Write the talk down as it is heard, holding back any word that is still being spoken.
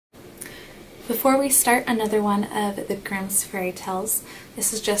Before we start another one of the Grimm's fairy tales,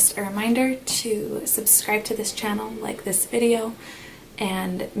 this is just a reminder to subscribe to this channel, like this video,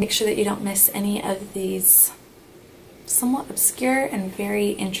 and make sure that you don't miss any of these somewhat obscure and very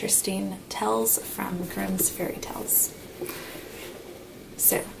interesting tales from Grimm's fairy tales.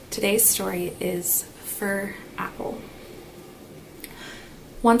 So, today's story is Fir-Apple.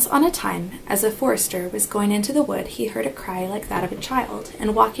 Once on a time, as a forester was going into the wood, he heard a cry like that of a child,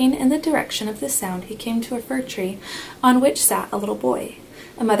 and walking in the direction of the sound, he came to a fir tree on which sat a little boy.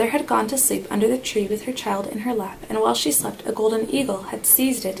 A mother had gone to sleep under the tree with her child in her lap, and while she slept, a golden eagle had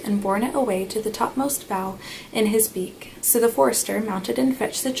seized it and borne it away to the topmost bough in his beak. So the forester mounted and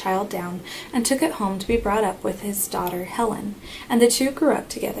fetched the child down, and took it home to be brought up with his daughter Helen, and the two grew up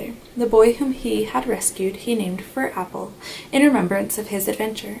together. The boy whom he had rescued he named Fir-Apple, in remembrance of his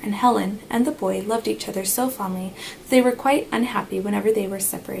adventure, and Helen and the boy loved each other so fondly that they were quite unhappy whenever they were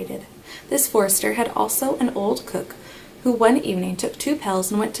separated. This forester had also an old cook, who one evening took 2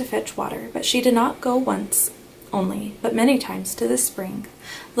 pails and went to fetch water, but she did not go once only, but many times to the spring.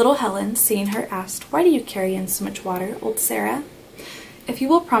 Little Helen, seeing her, asked, "Why do you carry in so much water, old Sarah?" "If you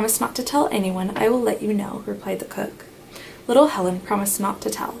will promise not to tell anyone, I will let you know," replied the cook. Little Helen promised not to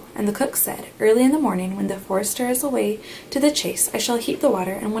tell, and the cook said, "Early in the morning, when the forester is away to the chase, I shall heat the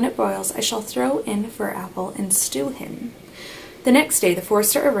water, and when it boils, I shall throw in Fir-Apple and stew him." The next day the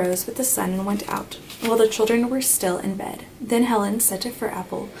forester arose with the sun and went out, while the children were still in bed. Then Helen said to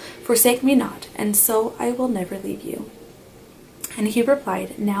Fir-Apple, "Forsake me not, and so I will never leave you." And he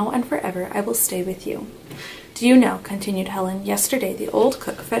replied, "Now and forever I will stay with you." "Do you know," continued Helen, "yesterday the old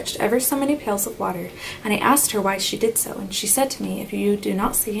cook fetched ever so many pails of water, and I asked her why she did so, and she said to me, 'If you do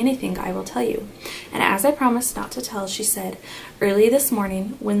not see anything, I will tell you.' And as I promised not to tell, she said, 'Early this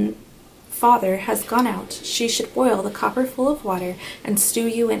morning, when Father has gone out, she should boil the copper full of water and stew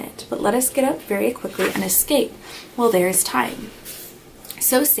you in it, but let us get up very quickly and escape while there is time.'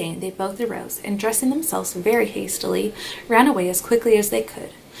 So saying, they both arose, and dressing themselves very hastily, ran away as quickly as they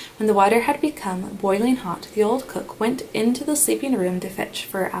could. When the water had become boiling hot, the old cook went into the sleeping room to fetch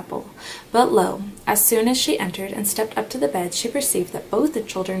Fir-Apple. But lo, as soon as she entered and stepped up to the bed, she perceived that both the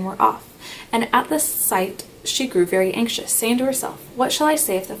children were off, and at the sight she grew very anxious, saying to herself, 'What shall I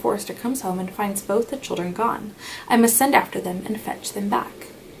say if the forester comes home and finds both the children gone? I must send after them and fetch them back.'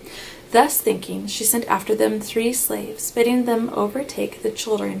 Thus thinking, she sent after them 3 slaves, bidding them overtake the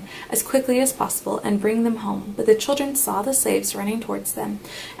children as quickly as possible and bring them home. But the children saw the slaves running towards them,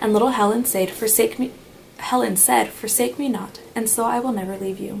 and little Helen said, 'Forsake me not, and so I will never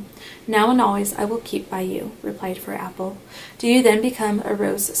leave you. Now and always I will keep by you,' replied Fir-Apple. 'Do you then become a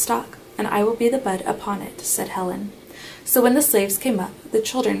rose stalk, and I will be the bud upon it,' said Helen. So when the slaves came up, the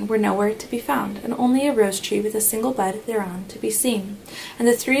children were nowhere to be found, and only a rose tree with a single bud thereon to be seen. And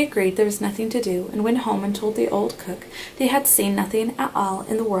the 3 agreed there was nothing to do, and went home and told the old cook they had seen nothing at all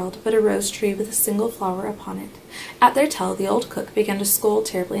in the world but a rose tree with a single flower upon it. At their tell, the old cook began to scold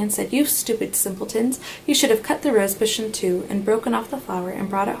terribly, and said, 'You stupid simpletons, you should have cut the rose bush in 2, and broken off the flower, and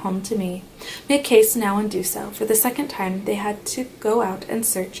brought it home to me. Make haste now and do so.' For the second time they had to go out and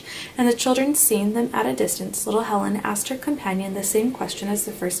search, and the children seeing them at a distance, little Helen asked her companion the same question as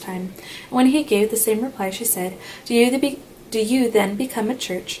the first time, and when he gave the same reply, she said, Do you then become a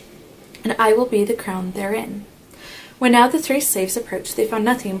church, and I will be the crown therein?" When now the 3 slaves approached, they found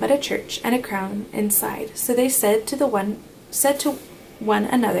nothing but a church and a crown inside. So they said to one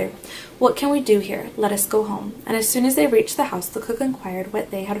another, "What can we do here? Let us go home." And as soon as they reached the house, the cook inquired what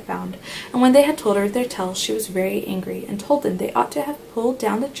they had found. And when they had told her their tale, she was very angry, and told them they ought to have pulled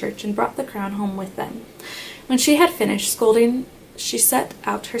down the church and brought the crown home with them. When she had finished scolding, she set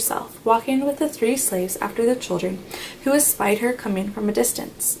out herself, walking with the 3 slaves after the children, who espied her coming from a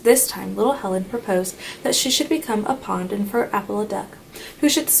distance. This time little Helen proposed that she should become a pond, and Fir-Apple a duck, who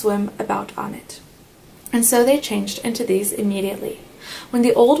should swim about on it. And so they changed into these immediately. When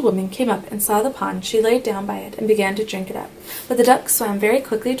the old woman came up and saw the pond, she lay down by it and began to drink it up. But the duck swam very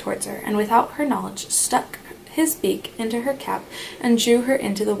quickly towards her, and without her knowledge stuck his beak into her cap and drew her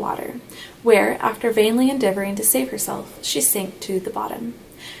into the water, where, after vainly endeavoring to save herself, she sank to the bottom.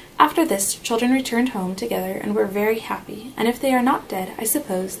 After this, children returned home together and were very happy, and if they are not dead, I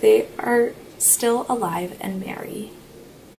suppose they are still alive and merry.